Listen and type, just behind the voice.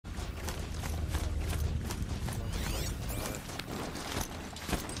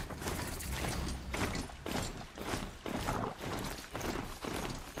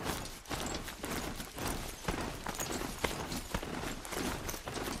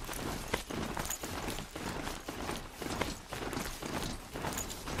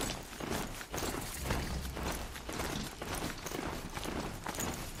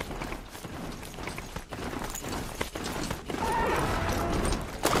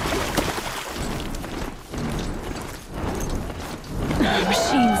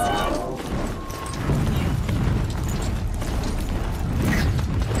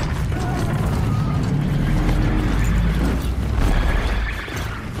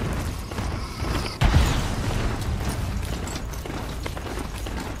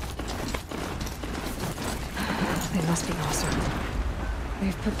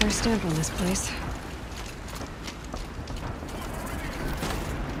put their stamp on this place.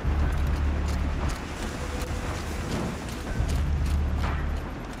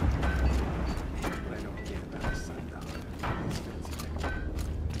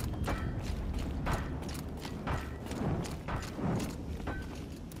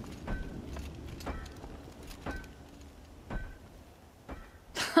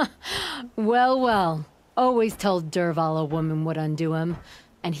 Well, well. Always told Derval a woman would undo him,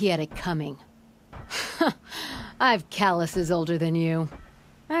 and he had it coming. I've calluses older than you.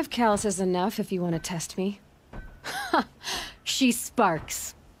 I have calluses enough if you want to test me. She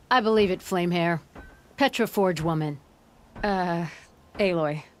sparks. I believe it, Flamehair. Petra Forge woman.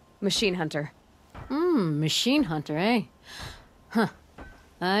 Aloy. Machine hunter. Machine hunter, eh? Huh.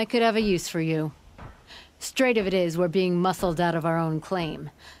 I could have a use for you. Straight of it is, we're being muscled out of our own claim.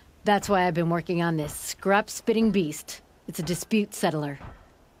 That's why I've been working on this scrap-spitting beast. It's a dispute settler.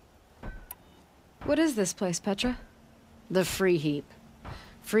 What is this place, Petra? The Free Heap.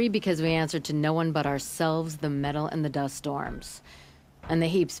 Free because we answer to no one but ourselves, the metal, and the dust storms. And the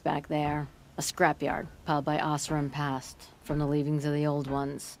Heap's back there. A scrapyard, piled by Osram past, from the leavings of the old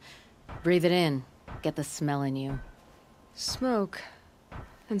ones. Breathe it in. Get the smell in you. Smoke.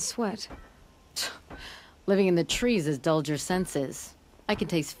 And sweat. Living in the trees has dulled your senses. I can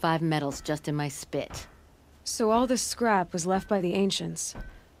taste 5 metals just in my spit. So all this scrap was left by the ancients.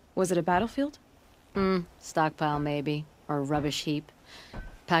 Was it a battlefield? Stockpile maybe. Or a rubbish heap.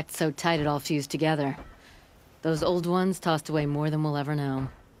 Packed so tight it all fused together. Those old ones tossed away more than we'll ever know.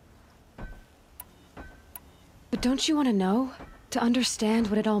 But don't you want to know? To understand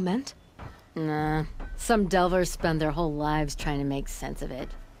what it all meant? Nah. Some delvers spend their whole lives trying to make sense of it.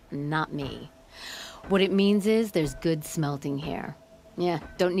 Not me. What it means is there's good smelting here. Yeah,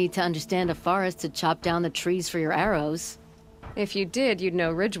 don't need to understand a forest to chop down the trees for your arrows. If you did, you'd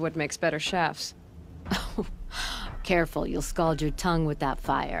know Ridgewood makes better shafts. Careful, you'll scald your tongue with that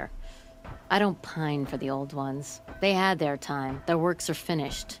fire. I don't pine for the old ones. They had their time. Their works are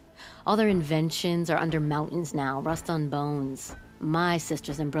finished. All their inventions are under mountains now, rust on bones. My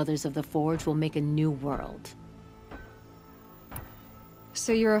sisters and brothers of the Forge will make a new world.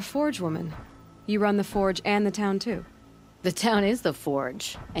 So you're a Forge woman. You run the Forge and the town too? The town is the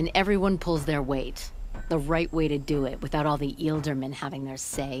Forge, and everyone pulls their weight. The right way to do it, without all the Eildermen having their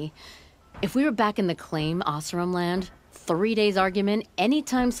say. If we were back in the claim, Osram land, 3 days argument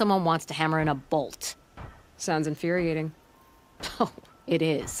anytime someone wants to hammer in a bolt. Sounds infuriating. Oh, it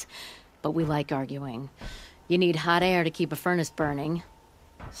is. But we like arguing. You need hot air to keep a furnace burning.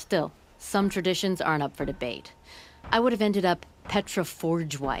 Still, some traditions aren't up for debate. I would have ended up Petra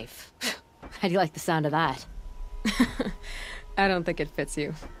Forge wife. How do you like the sound of that? I don't think it fits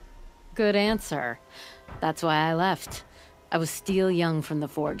you. Good answer. That's why I left. I was still young from the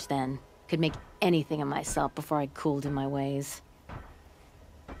Forge then. Could make anything of myself before I cooled in my ways.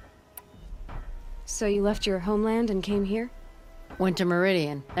 So you left your homeland and came here? Went to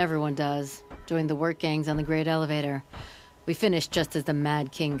Meridian. Everyone does. Joined the work gangs on the Great Elevator. We finished just as the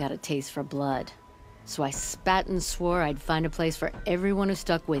Mad King got a taste for blood. So I spat and swore I'd find a place for everyone who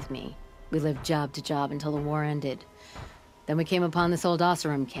stuck with me. We lived job to job until the war ended. Then we came upon this old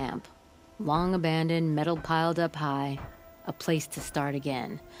Osram camp. Long abandoned, metal piled up high. A place to start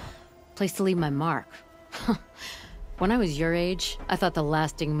again. A place to leave my mark. When I was your age, I thought the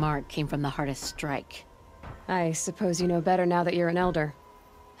lasting mark came from the hardest strike. I suppose you know better now that you're an elder.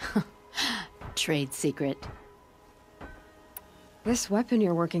 Trade secret. This weapon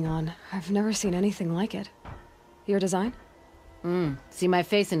you're working on, I've never seen anything like it. Your design? See my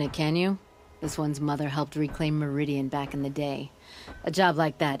face in it, can you? This one's mother helped reclaim Meridian back in the day. A job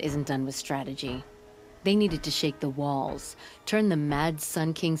like that isn't done with strategy. They needed to shake the walls, turn the Mad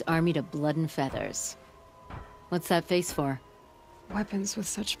Sun King's army to blood and feathers. What's that face for? Weapons with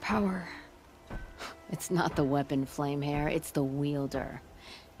such power. It's not the weapon, Flamehair, it's the wielder.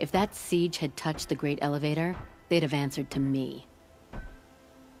 If that siege had touched the Great Elevator, they'd have answered to me.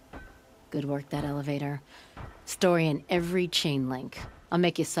 Good work, that elevator. Story in every chain link. I'll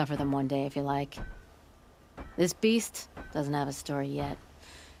make you suffer them one day if you like. This beast doesn't have a story yet.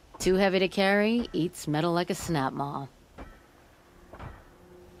 Too heavy to carry, eats metal like a snap maw.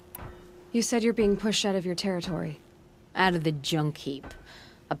 You said you're being pushed out of your territory. Out of the junk heap.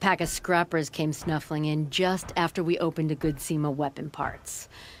 A pack of scrappers came snuffling in just after we opened a good seam of weapon parts.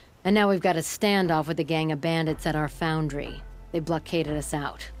 And now we've got a standoff with a gang of bandits at our foundry. They blockaded us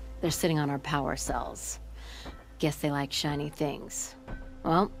out. They're sitting on our power cells. Guess they like shiny things.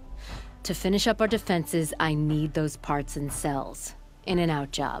 Well, to finish up our defenses, I need those parts and cells. In and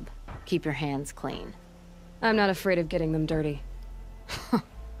out job. Keep your hands clean. I'm not afraid of getting them dirty.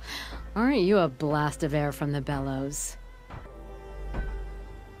 Aren't you a blast of air from the bellows?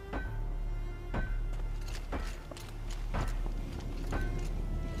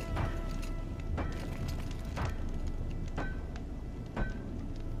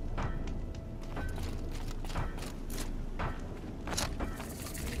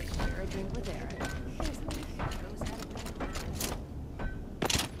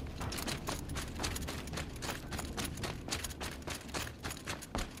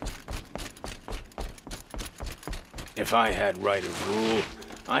 If I had right of rule,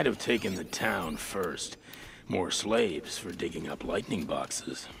 I'd have taken the town first. More slaves for digging up lightning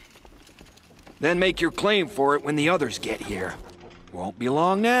boxes. Then make your claim for it when the others get here. Won't be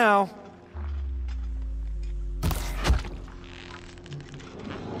long now.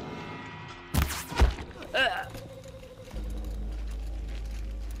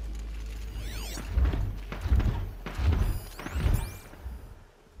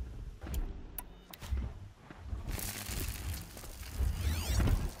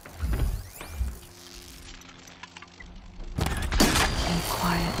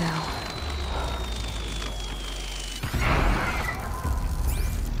 Quiet now.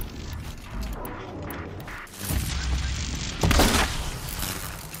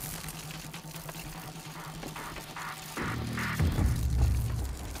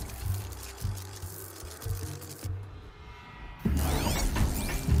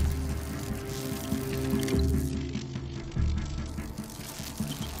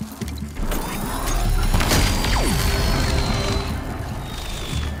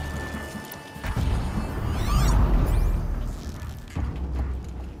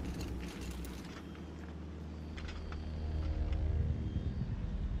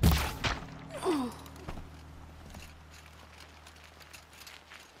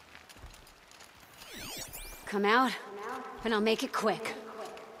 Come out, and I'll make it quick.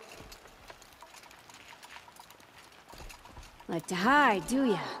 Like to hide, do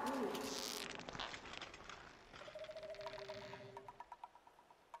ya?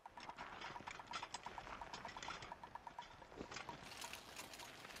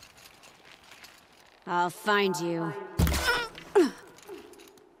 I'll find you.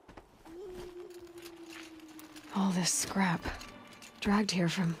 All this scrap. Dragged here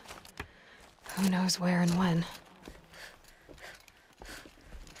from who knows where and when.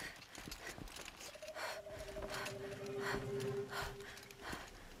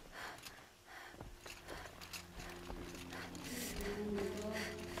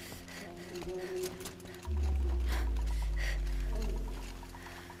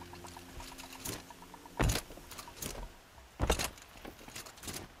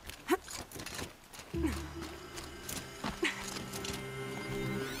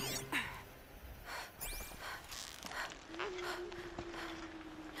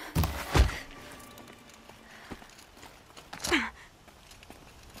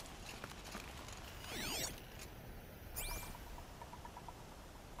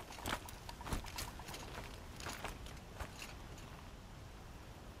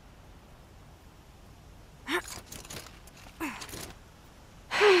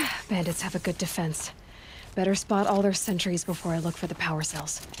 Bandits have a good defense. Better spot all their sentries before I look for the power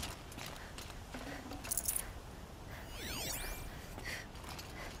cells.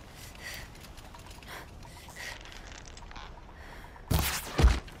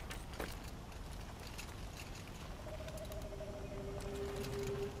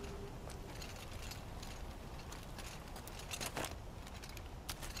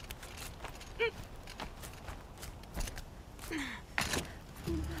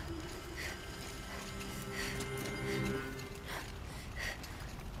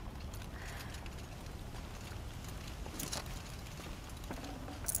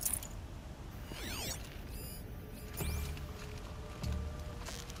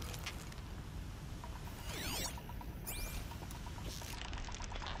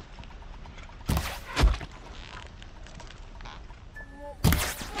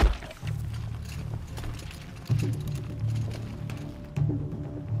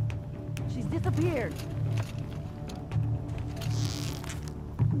 She's disappeared.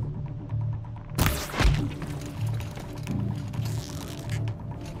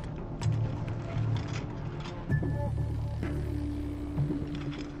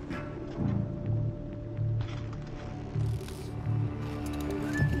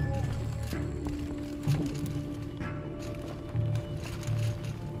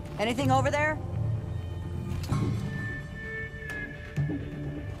 Anything over there?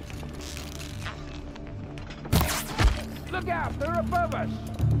 Look out! They're above us!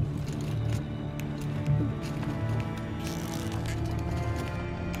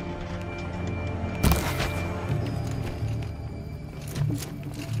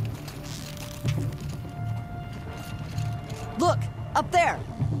 Look! Up there!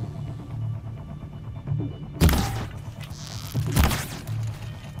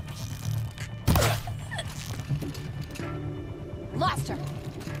 Lost her!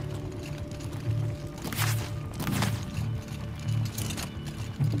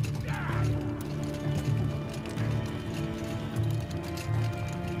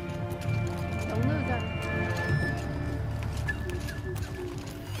 Don't lose her.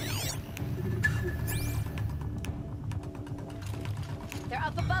 They're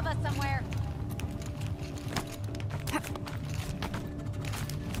up above us somewhere.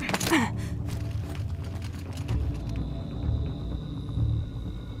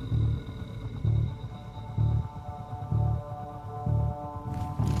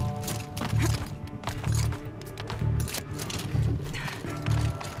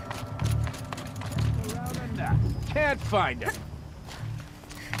 Can't find it.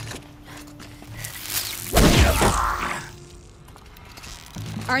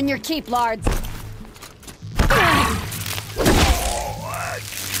 Earn your keep, Lards.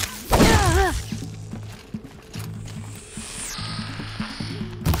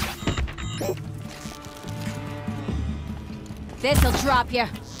 This'll drop you.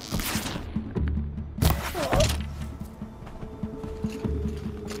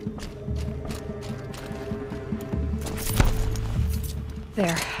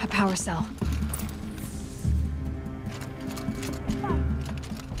 There, a power cell.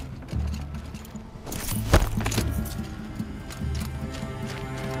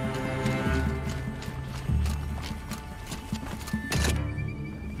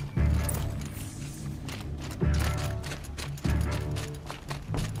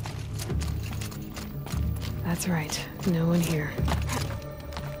 That's right. No one here.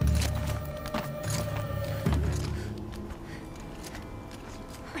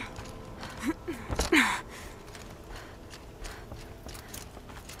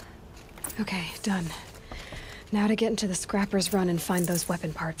 Okay, done. Now to get into the Scrapper's Run and find those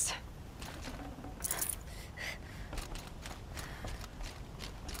weapon parts.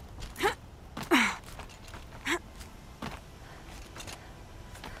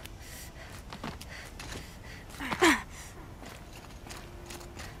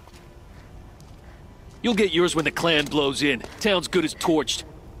 You'll get yours when the clan blows in. Town's good as torched.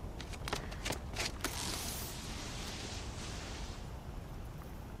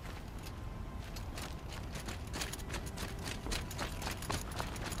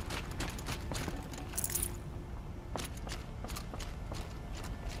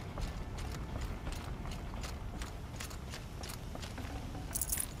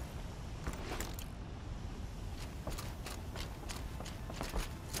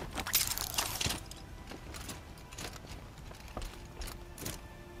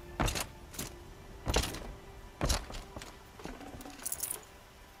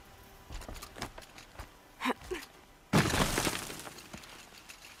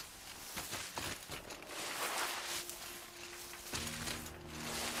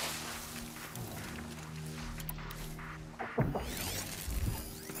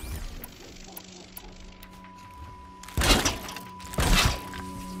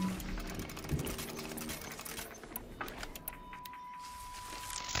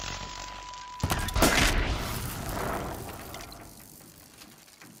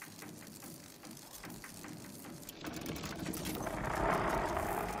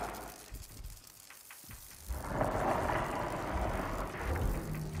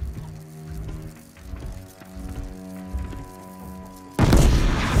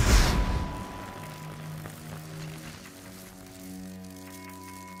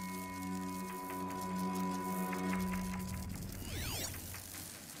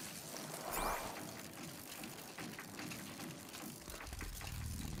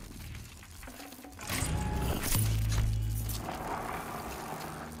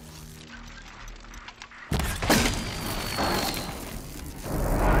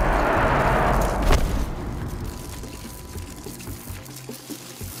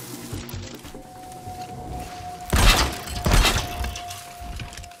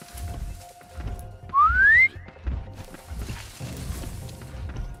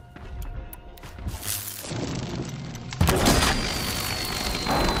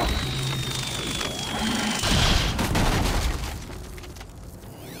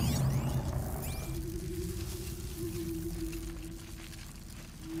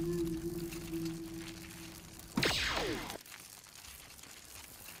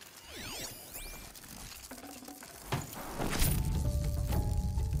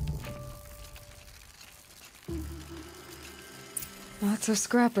 Lots of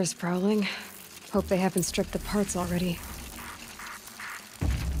scrappers prowling. Hope they haven't stripped the parts already.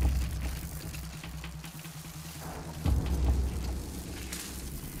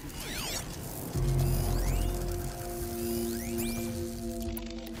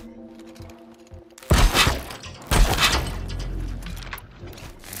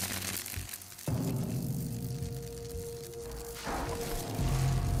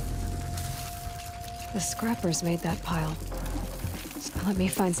 scrappers made that pile. So let me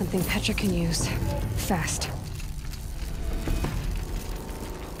find something Petra can use. Fast.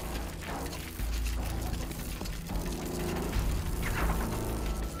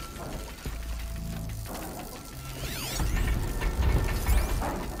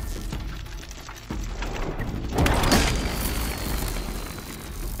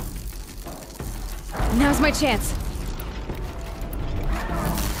 Now's my chance.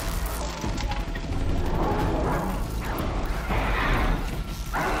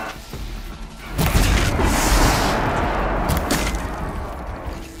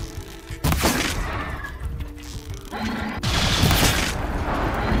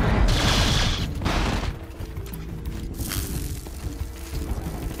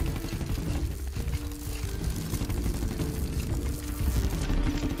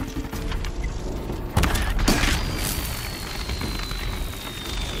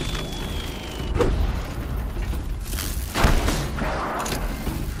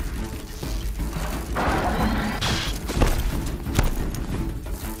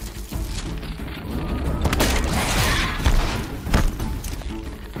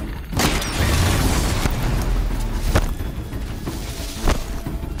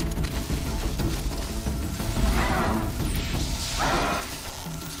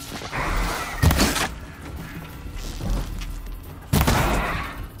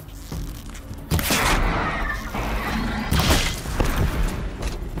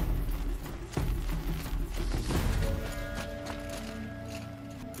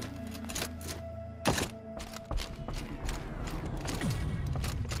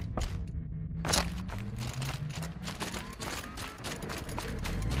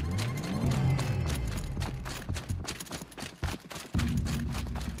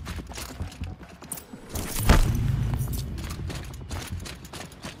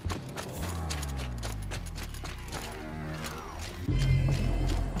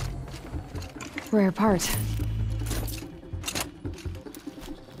 Rare part.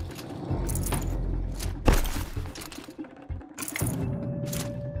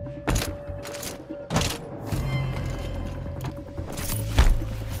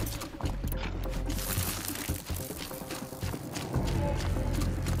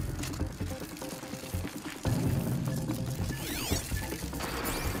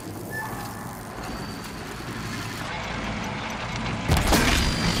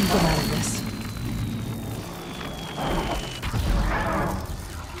 I can get out of this.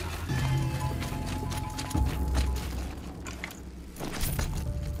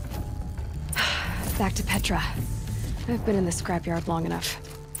 Back to Petra. I've been in the scrapyard long enough.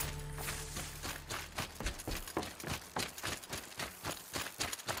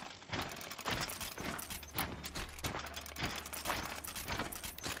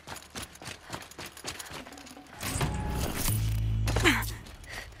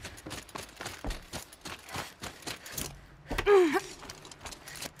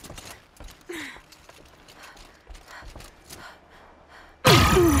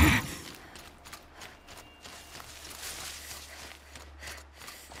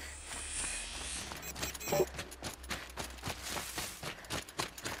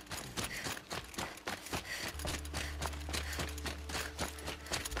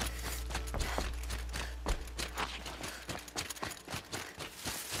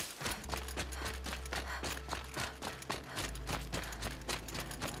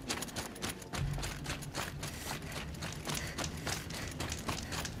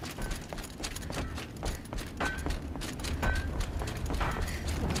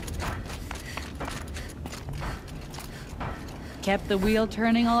 Kept the wheel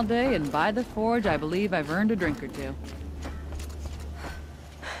turning all day, and by the forge, I believe I've earned a drink or two.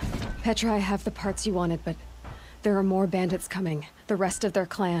 Petra, I have the parts you wanted, but there are more bandits coming. The rest of their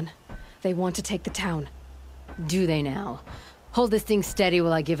clan. They want to take the town. Do they now? Hold this thing steady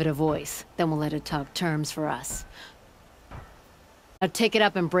while I give it a voice. Then we'll let it talk terms for us. Now take it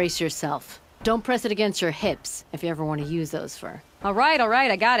up and brace yourself. Don't press it against your hips, if you ever want to use those for... All right,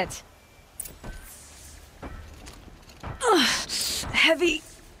 I got it. Ugh, heavy.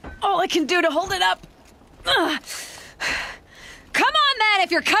 All I can do to hold it up. Ugh. Come on, then,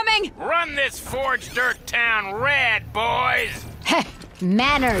 if you're coming! Run this forge dirt town red, boys! Heh,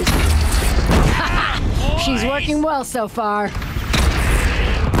 manners! She's working well so far.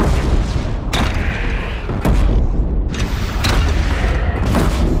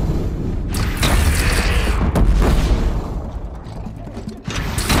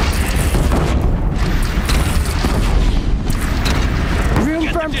 Room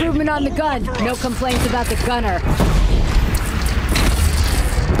for improvement on the gun. No complaints about the gunner.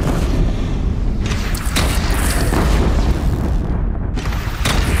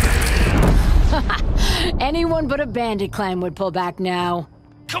 Anyone but a bandit clan would pull back now.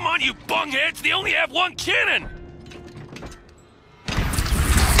 Come on, you bungheads! They only have one cannon!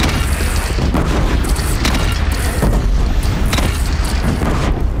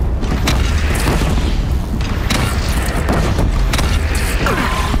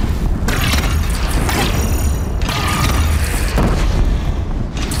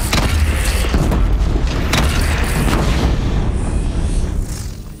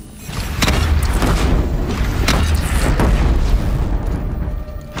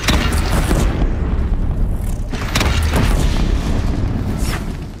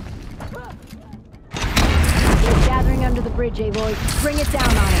 J-Boy, bring it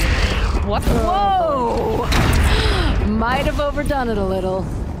down on him. What? Whoa! Might have overdone it a little.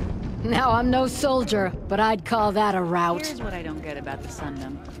 Now, I'm no soldier, but I'd call that a rout. Here's what I don't get about the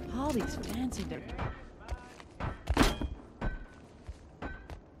Sundom. All these fancy...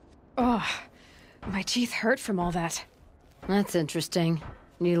 Oh, my teeth hurt from all that. That's interesting.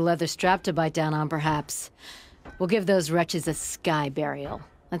 Need a leather strap to bite down on, perhaps. We'll give those wretches a sky burial.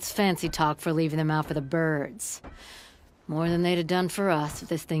 That's fancy talk for leaving them out for the birds. More than they'd have done for us if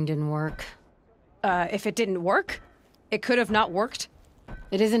this thing didn't work. If it didn't work? It could have not worked?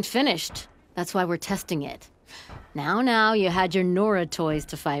 It isn't finished. That's why we're testing it. Now, you had your Nora toys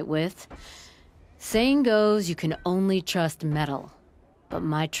to fight with. Saying goes, you can only trust metal. But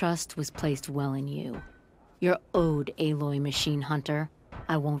my trust was placed well in you. You're owed, Aloy Machine Hunter.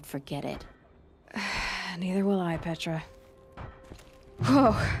 I won't forget it. Neither will I, Petra.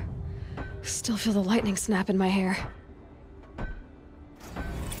 Whoa. Still feel the lightning snap in my hair.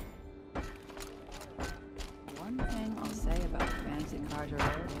 One thing I'll say about fancy cars are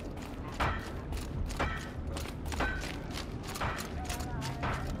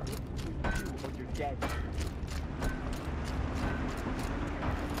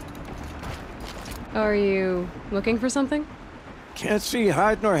Are you looking for something? Can't see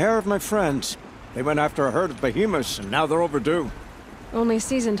hide nor hair of my friends. They went after a herd of behemoths, and now they're overdue. Only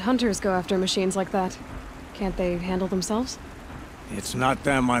seasoned hunters go after machines like that. Can't they handle themselves? It's not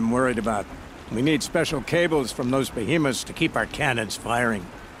them I'm worried about. We need special cables from those behemoths to keep our cannons firing.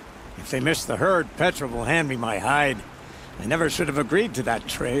 If they miss the herd, Petra will hand me my hide. I never should have agreed to that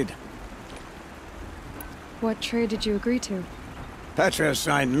trade. What trade did you agree to? Petra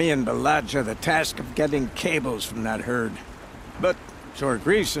assigned me and Baladja the task of getting cables from that herd. But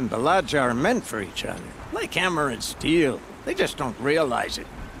Jorgris and Baladja are meant for each other, like hammer and steel. They just don't realize it.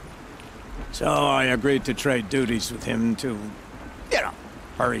 So I agreed to trade duties with him to,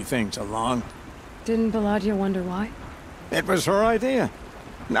 hurry things along. Didn't Baladja wonder why? It was her idea.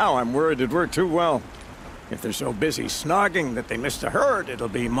 Now I'm worried it worked too well. If they're so busy snogging that they miss the herd, it'll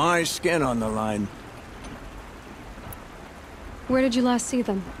be my skin on the line. Where did you last see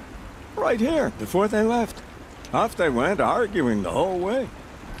them? Right here, before they left. Off they went, arguing the whole way.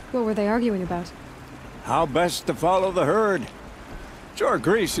 What were they arguing about? How best to follow the herd.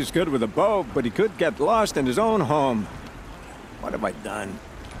 Jorgris is good with a bow, but he could get lost in his own home. What have I done?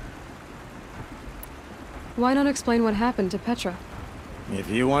 Why not explain what happened to Petra? If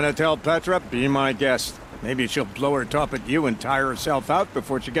you want to tell Petra, be my guest. Maybe she'll blow her top at you and tire herself out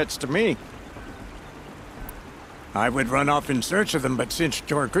before she gets to me. I would run off in search of them, but since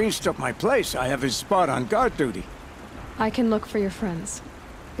Jorgris took my place, I have his spot on guard duty. I can look for your friends.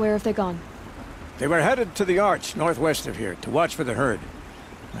 Where have they gone? They were headed to the Arch, northwest of here, to watch for the herd.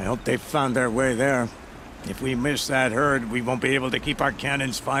 I hope they found their way there. If we miss that herd, we won't be able to keep our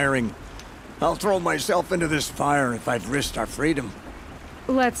cannons firing. I'll throw myself into this fire if I've risked our freedom.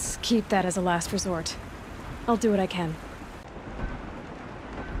 Let's keep that as a last resort. I'll do what I can.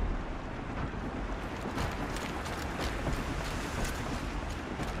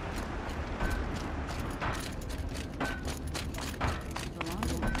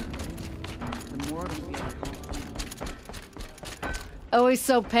 Always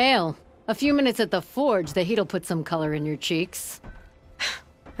so pale. A few minutes at the forge, the heat'll put some color in your cheeks.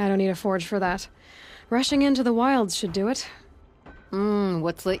 I don't need a forge for that. Rushing into the wilds should do it.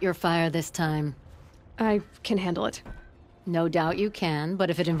 What's lit your fire this time? I can handle it. No doubt you can, but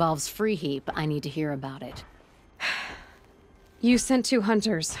if it involves free Heap, I need to hear about it. You sent 2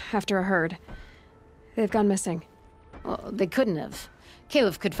 hunters after a herd. They've gone missing. Well, they couldn't have.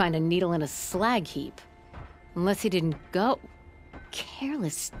 Caleb could find a needle in a slag heap. Unless he didn't go.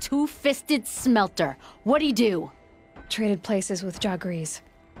 Careless, two-fisted smelter. What'd he do? Traded places with Jorgris.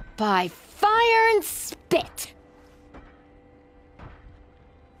 By fire and spit!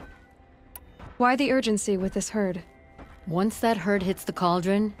 Why the urgency with this herd? Once that herd hits the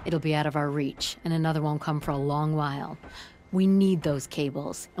cauldron, it'll be out of our reach, and another won't come for a long while. We need those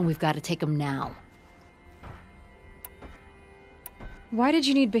cables, and we've got to take them now. Why did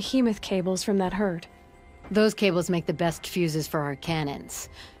you need behemoth cables from that herd? Those cables make the best fuses for our cannons.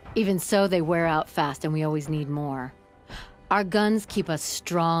 Even so, they wear out fast and we always need more. Our guns keep us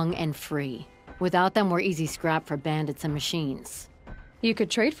strong and free. Without them, we're easy scrap for bandits and machines. You could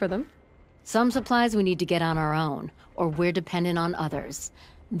trade for them. Some supplies we need to get on our own, or we're dependent on others.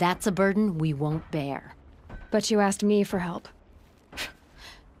 That's a burden we won't bear. But you asked me for help.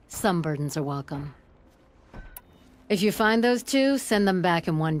 Some burdens are welcome. If you find those two, send them back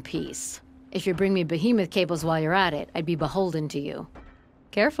in one piece. If you bring me behemoth cables while you're at it, I'd be beholden to you.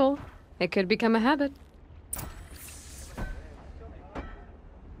 Careful. It could become a habit.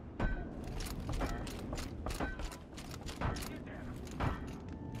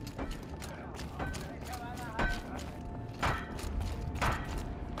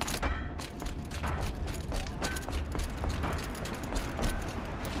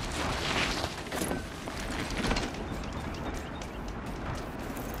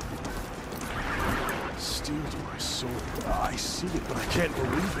 Steel to my soul. I see it, but I can't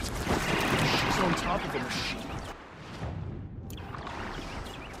believe it. She's on top of a machine.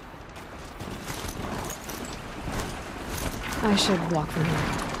 I should walk from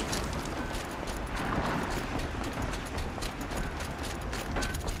here.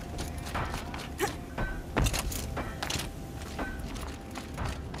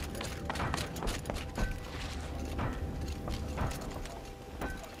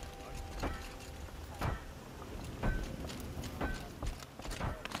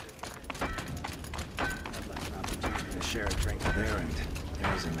 Share a drink there, and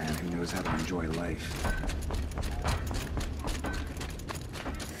there's a man who knows how to enjoy life.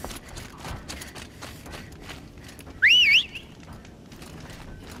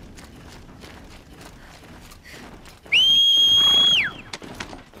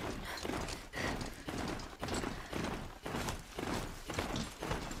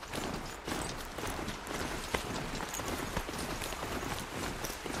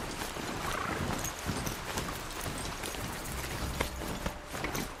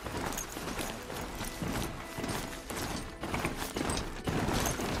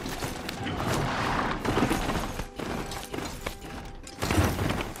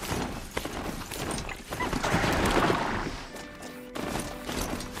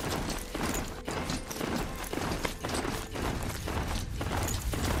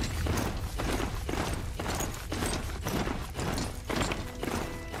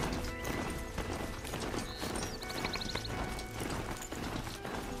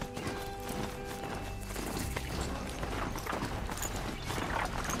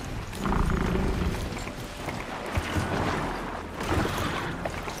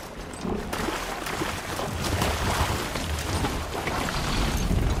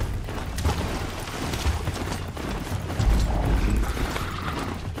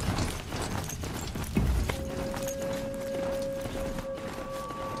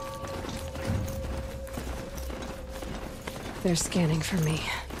 They're scanning for me.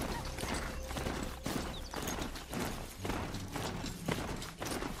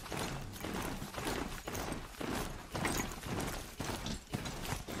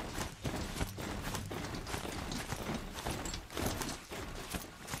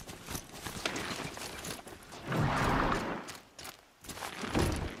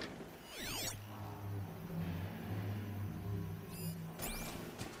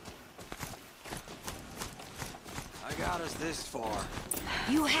 Got us this far.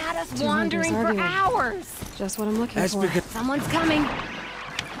 You had us Two wandering hunters for arguing. hours. Just what I'm looking for. Someone's coming.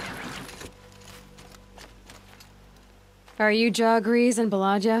 Are you Jagrees and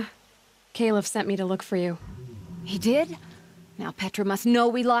Balaja? Caliph sent me to look for you. He did? Now Petra must know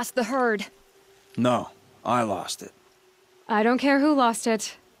we lost the herd. No, I lost it. I don't care who lost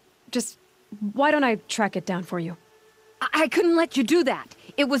it. Just, why don't I track it down for you? I couldn't let you do that.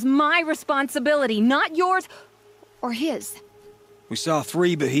 It was my responsibility, not yours or his. We saw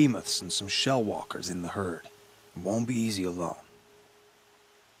 3 behemoths and some shell walkers in the herd. It won't be easy alone.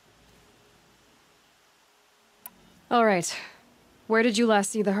 All right. Where did you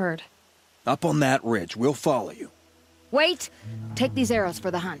last see the herd? Up on that ridge. We'll follow you. Wait! Take these arrows for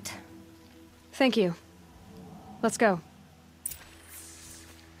the hunt. Thank you. Let's go.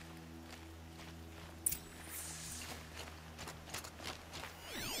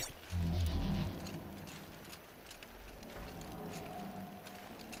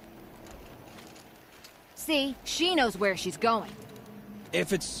 See, she knows where she's going.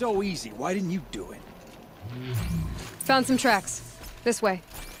 If it's so easy, why didn't you do it? Found some tracks. This way.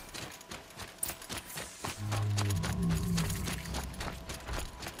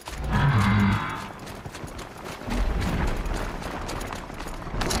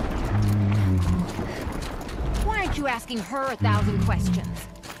 asking her 1,000 questions.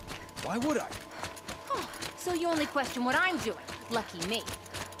 Why would I? Oh, so you only question what I'm doing. Lucky me.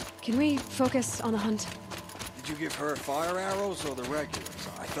 Can we focus on the hunt? Did you give her fire arrows or the regulars?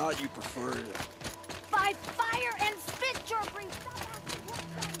 I thought you preferred... By fire and spit, Joffrey!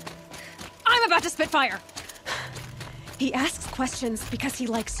 I'm about to spit fire! He asks questions because he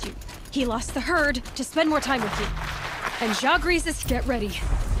likes you. He lost the herd to spend more time with you. And Jagrees is to get ready.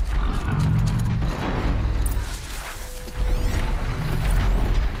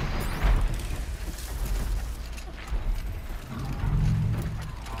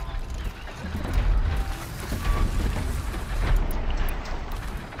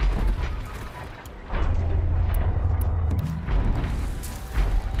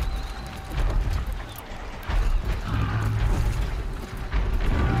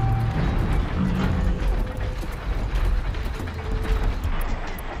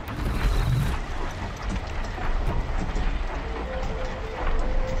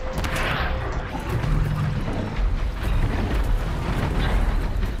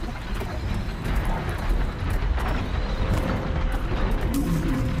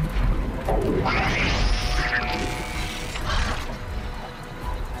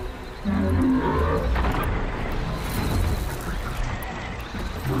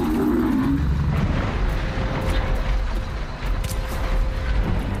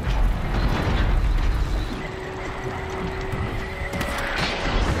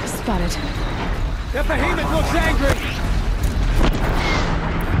 Spotted. The behemoth looks angry!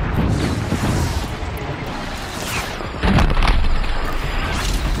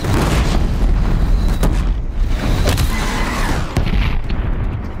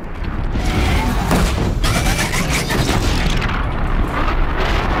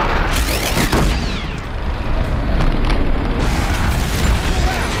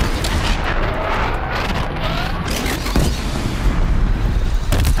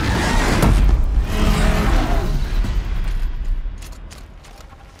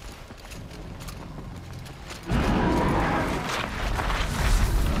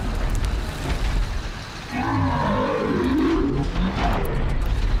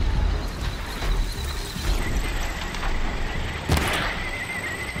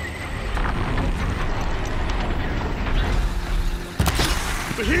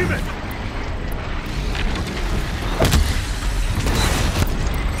 Behemoth!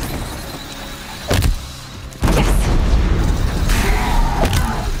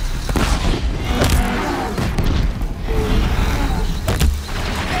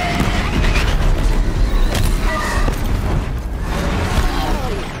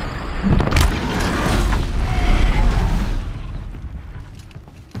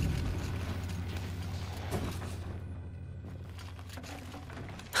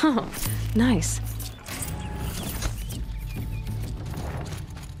 Oh, nice.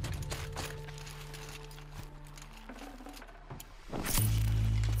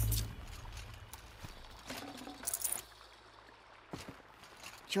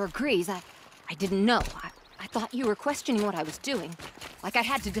 Jagrees, I didn't know. I thought you were questioning what I was doing. Like I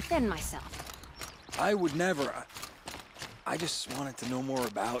had to defend myself. I would never. I just wanted to know more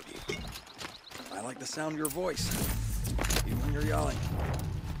about you. I like the sound of your voice, even when you're yelling.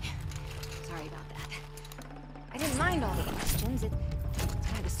 Sorry about that. I didn't mind all the questions. It's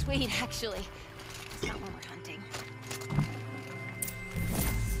kind of sweet, actually. It's not when we're hunting.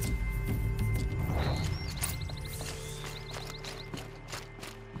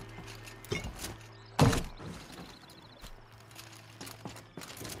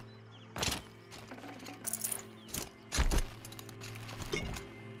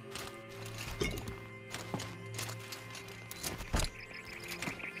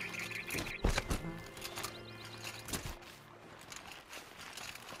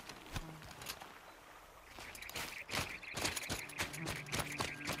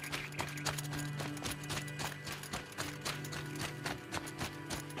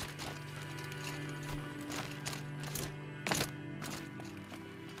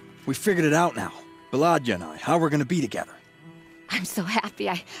 We figured it out now. Beladja and I, how we're gonna be together. I'm so happy.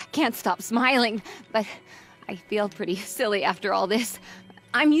 I can't stop smiling, but I feel pretty silly after all this.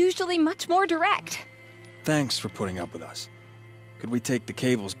 I'm usually much more direct. Thanks for putting up with us. Could we take the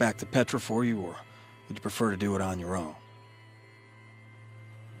cables back to Petra for you, or would you prefer to do it on your own?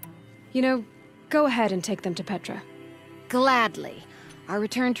 You know, go ahead and take them to Petra. Gladly. Our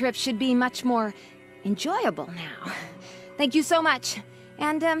return trip should be much more enjoyable now. Thank you so much.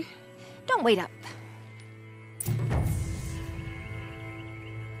 And, don't wait up.